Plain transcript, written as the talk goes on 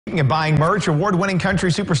And buying merch, award-winning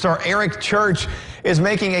country superstar Eric Church is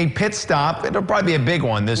making a pit stop. It'll probably be a big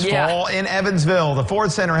one this fall in Evansville. The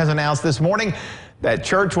Ford Center has announced this morning that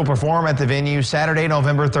Church will perform at the venue Saturday,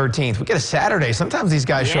 November 13th. We get a Saturday. Sometimes these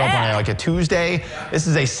guys show up on like a Tuesday. This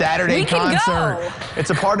is a Saturday concert.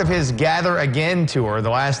 It's a part of his Gather Again tour. The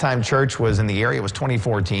last time Church was in the area was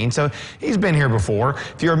 2014, so he's been here before.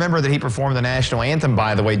 If you remember that he performed the national anthem,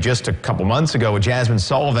 by the way, just a couple months ago with Jasmine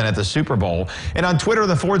Sullivan at the Super Bowl. And on Twitter,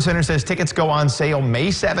 the Ford Center says tickets go on sale May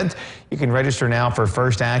 7th. You can register now for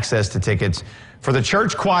first access to tickets for the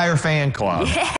Church Choir Fan Club.